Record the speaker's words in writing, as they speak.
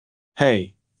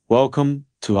Hey, welcome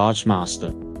to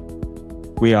Archmaster.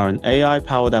 We are an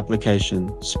AI-powered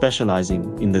application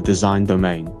specializing in the design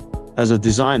domain. As a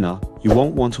designer, you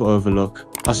won't want to overlook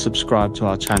or subscribe to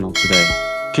our channel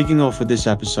today. Kicking off with this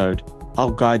episode,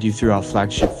 I'll guide you through our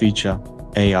flagship feature,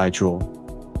 AI Draw.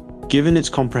 Given its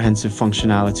comprehensive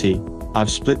functionality,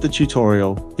 I've split the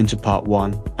tutorial into Part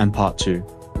 1 and Part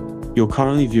 2. You're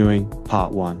currently viewing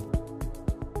Part 1.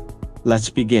 Let's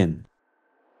begin.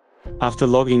 After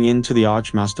logging into the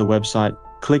Archmaster website,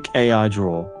 click AI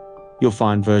Draw. You'll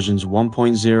find versions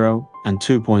 1.0 and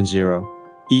 2.0,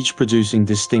 each producing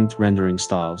distinct rendering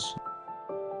styles.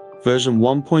 Version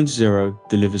 1.0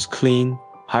 delivers clean,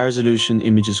 high-resolution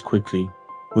images quickly,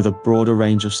 with a broader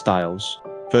range of styles.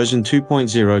 Version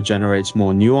 2.0 generates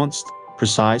more nuanced,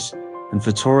 precise, and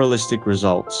photorealistic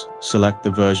results. Select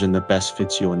the version that best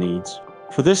fits your needs.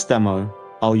 For this demo,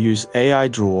 I'll use AI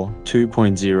Draw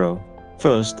 2.0.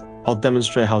 First, I'll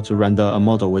demonstrate how to render a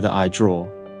model with AI Draw.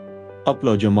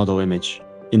 Upload your model image.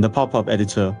 In the pop-up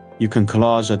editor, you can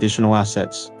collage additional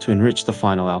assets to enrich the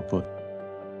final output.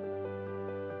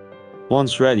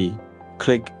 Once ready,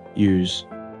 click Use.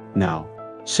 Now,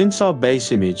 since our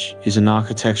base image is an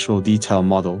architectural detail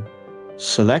model,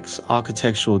 select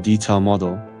Architectural Detail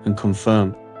Model and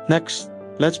confirm. Next,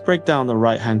 let's break down the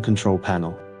right-hand control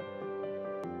panel.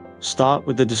 Start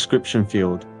with the description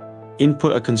field.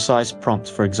 Input a concise prompt,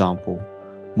 for example,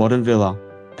 modern villa,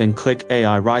 then click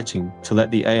AI Writing to let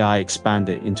the AI expand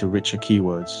it into richer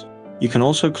keywords. You can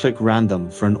also click Random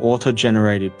for an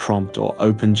auto-generated prompt or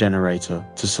Open Generator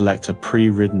to select a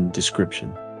pre-written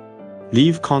description.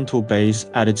 Leave Contour Base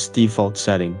at its default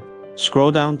setting.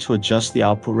 Scroll down to adjust the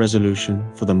output resolution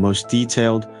for the most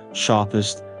detailed,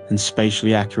 sharpest, and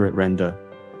spatially accurate render.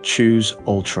 Choose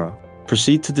Ultra.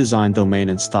 Proceed to Design Domain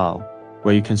and Style,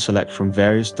 where you can select from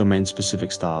various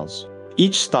domain-specific styles.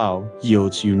 Each style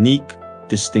yields unique,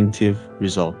 distinctive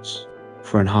results.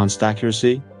 For enhanced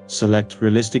accuracy, select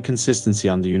Realistic Consistency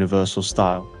under Universal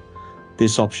Style.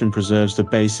 This option preserves the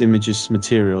base image's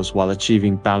materials while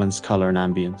achieving balanced color and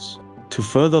ambience. To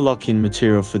further lock in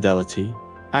material fidelity,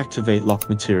 activate Lock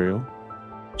Material.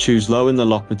 Choose Low in the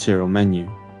Lock Material menu.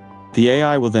 The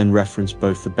AI will then reference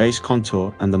both the base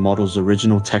contour and the model's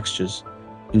original textures,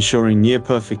 ensuring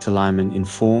near-perfect alignment in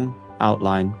form,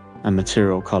 outline, and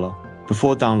material color.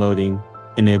 Before downloading,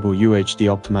 enable UHD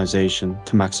optimization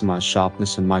to maximize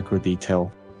sharpness and micro-detail.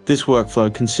 This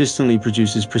workflow consistently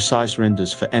produces precise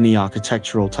renders for any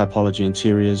architectural typology: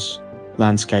 interiors,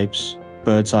 landscapes,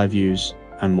 bird's-eye views,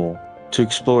 and more. To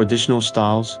explore additional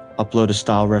styles, upload a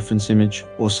style reference image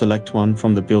or select one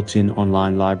from the built-in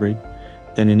online library,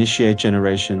 then initiate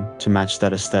generation to match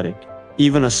that aesthetic.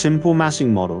 Even a simple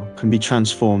massing model can be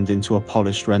transformed into a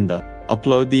polished render.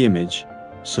 Upload the image,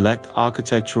 select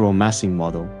Architectural Massing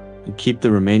Model, and keep the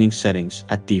remaining settings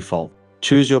at default.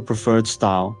 Choose your preferred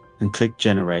style and click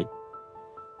Generate.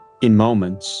 In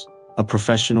moments, a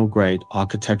professional-grade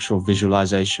architectural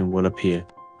visualization will appear.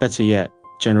 Better yet,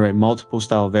 generate multiple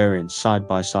style variants side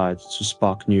by side to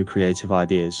spark new creative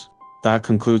ideas. That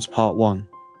concludes Part 1.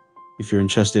 If you're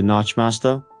interested in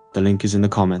Archmaster, the link is in the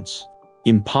comments.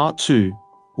 In Part 2,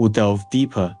 we'll delve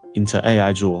deeper into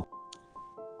AI Draw.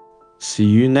 See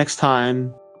you next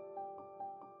time!